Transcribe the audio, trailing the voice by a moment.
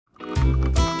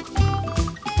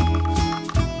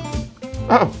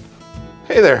Oh,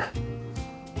 hey there.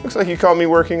 Looks like you caught me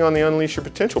working on the Unleash Your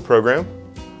Potential program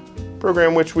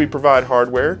which we provide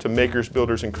hardware to makers,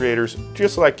 builders, and creators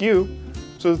just like you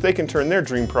so that they can turn their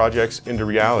dream projects into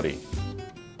reality.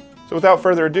 So without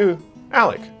further ado,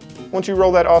 Alec, why don't you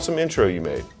roll that awesome intro you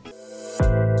made?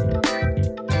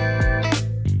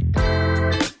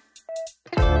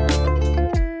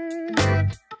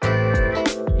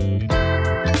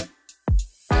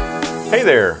 Hey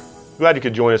there! Glad you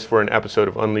could join us for an episode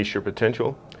of Unleash Your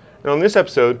Potential. Now in this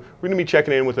episode, we're going to be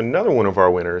checking in with another one of our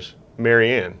winners,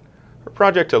 Marianne. Her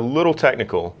project's a little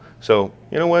technical, so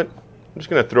you know what? I'm just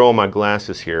going to throw on my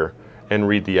glasses here and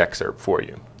read the excerpt for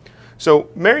you. So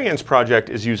Marianne's project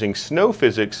is using snow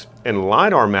physics and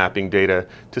LiDAR mapping data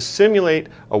to simulate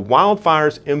a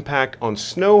wildfire's impact on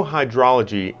snow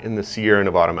hydrology in the Sierra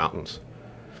Nevada mountains.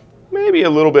 Maybe a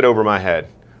little bit over my head,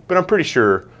 but I'm pretty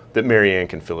sure that Marianne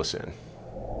can fill us in.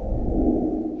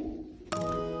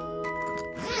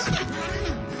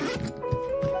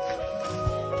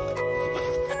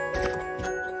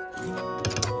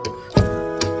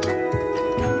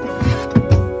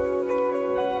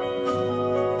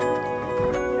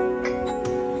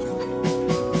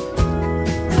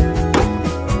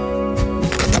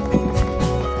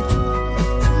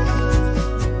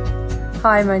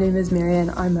 Hi, my name is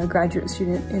Marianne. I'm a graduate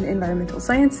student in environmental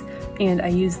science and I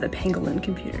use the Pangolin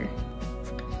computer.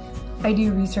 I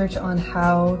do research on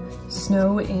how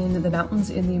snow in the mountains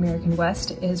in the American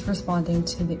West is responding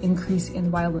to the increase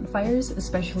in wildfires,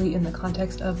 especially in the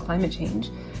context of climate change.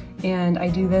 And I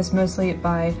do this mostly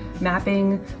by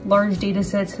mapping large data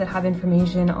sets that have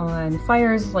information on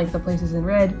fires, like the places in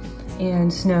red,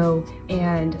 and snow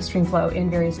and streamflow in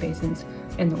various basins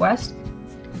in the West.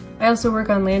 I also work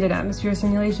on land and atmosphere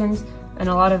simulations, and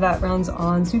a lot of that runs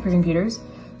on supercomputers.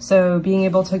 So being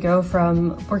able to go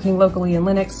from working locally in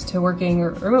Linux to working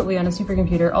remotely on a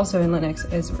supercomputer also in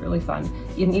Linux is really fun.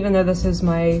 And even though this is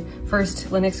my first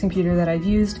Linux computer that I've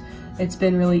used, it's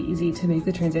been really easy to make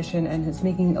the transition and it's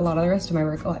making a lot of the rest of my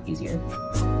work a lot easier.